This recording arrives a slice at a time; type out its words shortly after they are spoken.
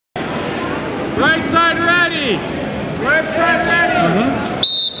Right side ready. Left side ready.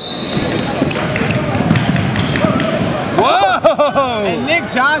 Whoa! And Nick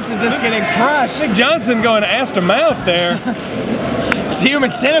Johnson just getting crushed. Nick Johnson going ass to mouth there. It's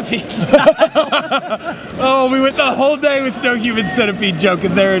human centipede. Oh, we went the whole day with no human centipede joke,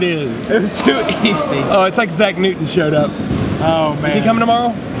 and there it is. It was too easy. Oh, it's like Zach Newton showed up. Oh, man. Is he coming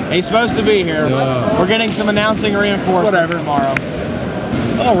tomorrow? He's supposed to be here. We're getting some announcing reinforcements tomorrow.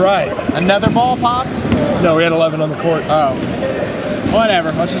 All right. Another ball popped? No, we had 11 on the court. Oh.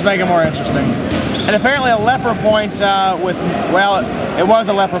 Whatever. Let's just make it more interesting. And apparently a leper point it was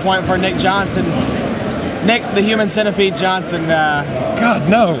a leper point for Nick Johnson. Nick, the human centipede Johnson. God,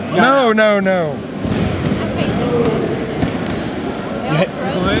 no. No.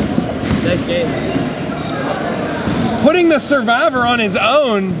 Nice game. Putting the survivor on his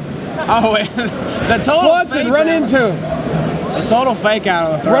own. Oh, wait. The total Swanson, run into. The total fake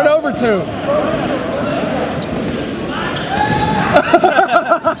out of the throw. Run over to.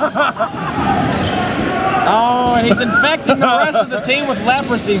 Oh, and he's infecting the rest of the team with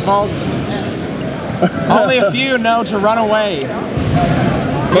leprosy, folks. Only a few know to run away.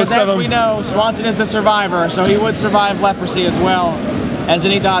 Because as we know, Swanson is the survivor, so he would survive leprosy as well as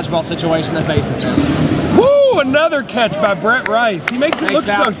any dodgeball situation that faces him. Woo! Another catch by Brett Rice. He makes it look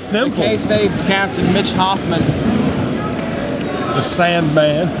so simple. K-State captain Mitch Hoffman. The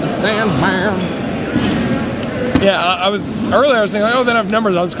Sandman. The Sandman. Yeah, I was thinking, oh, they don't have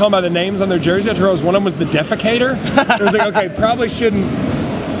numbers. I'll just call them by the names on their jersey. I realized one of them was the Defecator. I was like, okay, probably shouldn't.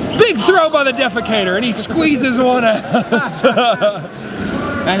 Big throw by the Defecator, and he squeezes one out.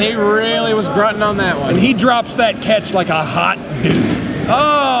 And he really was grunting on that one. And he drops that catch like a hot deuce.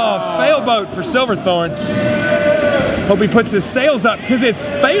 Oh, fail boat for Silverthorne. Hope he puts his sails up because it's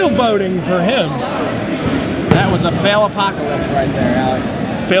fail boating for him. That was a fail apocalypse right there,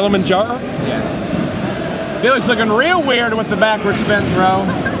 Alex. Kilimanjaro? Yes. Felix looking real weird with the backward spin throw.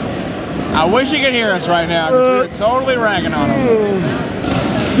 I wish he could hear us right now because we're totally ragging on him.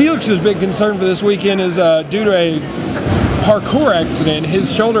 Felix's big concern for this weekend is due to a parkour accident.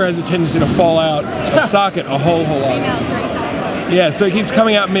 His shoulder has a tendency to fall out of socket a whole lot. Yeah, so he keeps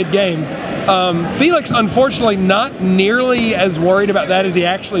coming out mid-game. Felix, unfortunately, not nearly as worried about that as he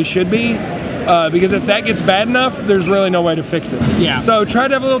actually should be. Because if that gets bad enough, there's really no way to fix it. Yeah. So tried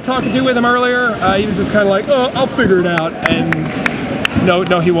to have a little talking to with him earlier. He was just kind of like, oh, I'll figure it out. And no,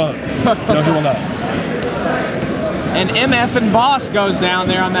 he won't. No, he will not. And MF and Boss goes down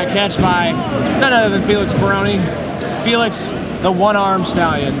there on that catch by none other than Felix Baroni. Felix, the one-armed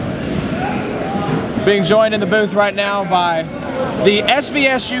stallion. Being joined in the booth right now by the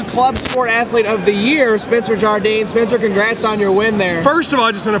SVSU Club Sport Athlete of the Year, Spencer Jardine. Spencer, congrats on your win there. First of all,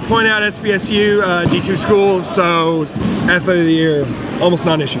 I just want to point out SVSU, D2 school, so Athlete of the Year, almost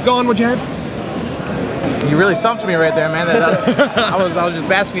non-issue. Go on, what'd you have? You really stumped me right there, man. I was just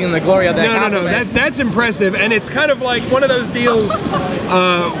basking in the glory of that. No. That's impressive, and it's kind of like one of those deals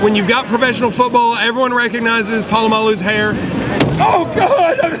when you've got professional football, everyone recognizes Palomalu's hair. Oh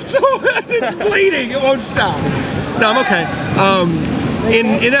God, it's bleeding. It won't stop. No, I'm okay.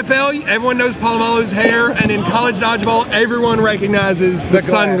 In NFL, everyone knows Palomalu's hair, and in college dodgeball, everyone recognizes the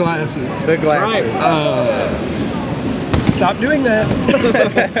sunglasses. The glasses. Stop doing that.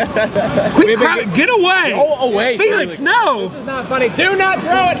 Quit get away. Oh, away. Felix, no. This is not funny. Do not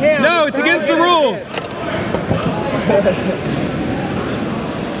throw at him. No, it's against the rules.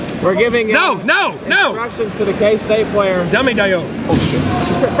 We're giving No. instructions to the K-State player. Dummy Dayo. Oh, shit.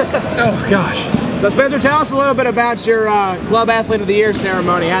 Oh, gosh. So, Spencer, tell us a little bit about your Club Athlete of the Year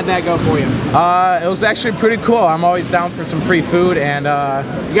ceremony. How'd that go for you? It was actually pretty cool. I'm always down for some free food, and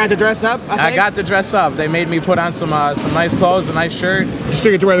you got to dress up, I think? I got to dress up. They made me put on some nice clothes, a nice shirt. You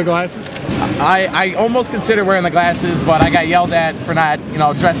still get to wear the glasses? I almost considered wearing the glasses, but I got yelled at for not,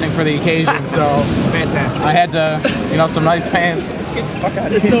 dressing for the occasion, so... Fantastic. I had to, some nice pants. Get the fuck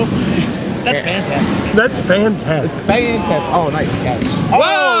out of here. That's fantastic. That's fantastic. Fantastic. Oh, nice catch. Whoa!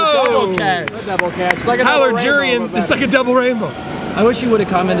 Oh, double catch. A double catch. It's like Tyler a double Jurian, rainbow, it's like a double rainbow. I wish you would have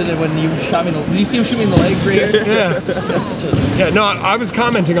commented it when you shot me. Did you see him shoot me in the legs right here? Yeah. That's such a... Yeah, no, I was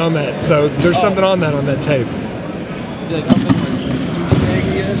commenting on that, so there's something on that tape. Like, douchebag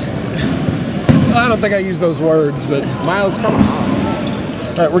he is. I don't think I use those words, but... Miles, come on.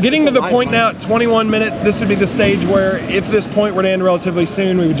 All right, we're getting to the point now at 21 minutes. This would be the stage where, if this point were to end relatively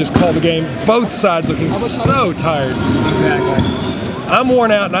soon, we would just call the game. Both sides looking so tired. Exactly. I'm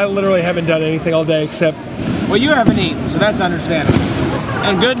worn out, and I literally haven't done anything all day except... Well, you haven't eaten, so that's understandable.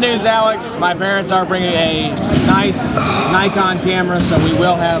 And good news, Alex, my parents are bringing a nice Nikon camera, so we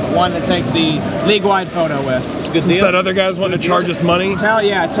will have one to take the league-wide photo with. It's a good Since deal. that other guy's wanting to charge us money. Tell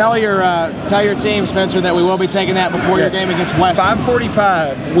your team, Spencer, that we will be taking that before your game against West.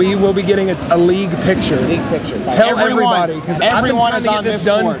 5:45, we will be getting a league picture. League picture. Tell Everyone- everybody, because I've been everyone trying is to get on this this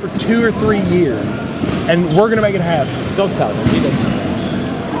done court. for 2 or 3 years, and we're gonna make it happen. Don't tell them. He doesn't.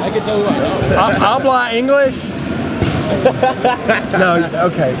 I can tell who I know. Habla English? No,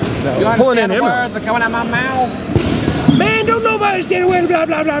 okay. No. You Pulling in understand the words emeralds. that are coming out my mouth? Man, don't nobody understand a word, blah,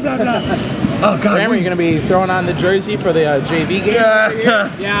 blah, blah, blah, blah. Oh, God. Graham, are you going to be throwing on the jersey for the JV game?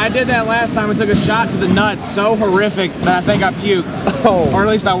 Yeah, I did that last time. We took a shot to the nuts so horrific that I think I puked. Oh. Or at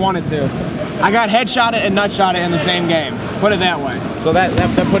least I wanted to. I got headshotted and nutshotted in the same game. Put it that way. So that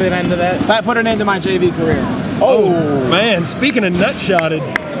put an end to that? That put an end to my JV career. Oh, man, speaking of nutshotted.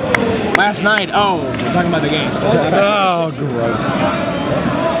 Last night, we're talking about the game. Oh, gross.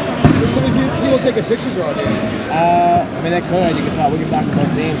 So people taking pictures or all day? I mean, that could. We can talk about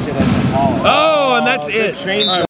both teams, see if they can call it. Oh, and that's it. Change